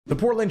The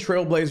Portland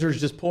Trail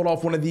Blazers just pulled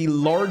off one of the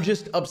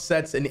largest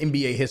upsets in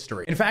NBA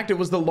history. In fact, it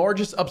was the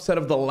largest upset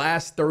of the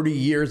last 30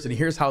 years, and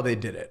here's how they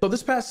did it. So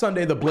this past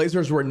Sunday, the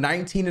Blazers were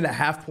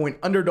 19.5-point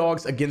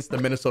underdogs against the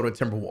Minnesota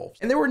Timberwolves.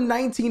 And they were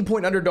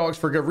 19-point underdogs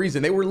for good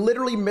reason. They were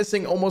literally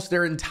missing almost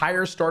their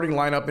entire starting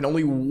lineup and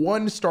only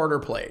one starter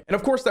played. And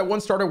of course, that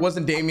one starter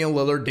wasn't Damian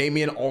Lillard.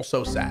 Damian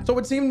also sat. So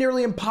it seemed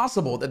nearly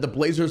impossible that the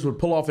Blazers would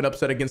pull off an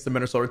upset against the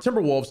Minnesota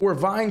Timberwolves, who were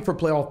vying for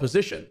playoff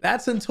position.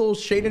 That's until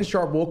Shaedon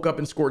Sharpe woke up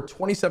and scored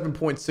 27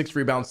 points, 6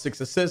 rebounds,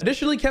 6 assists.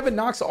 Additionally, Kevin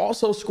Knox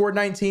also scored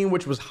 19,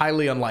 which was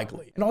highly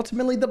unlikely. And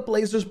ultimately, the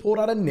Blazers pulled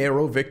out a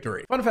narrow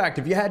victory. Fun fact,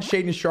 if you had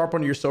Shaedon Sharpe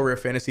on your SoRare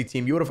fantasy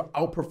team, you would have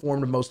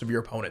outperformed most of your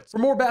opponents. For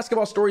more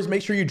basketball stories,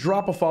 make sure you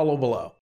drop a follow below.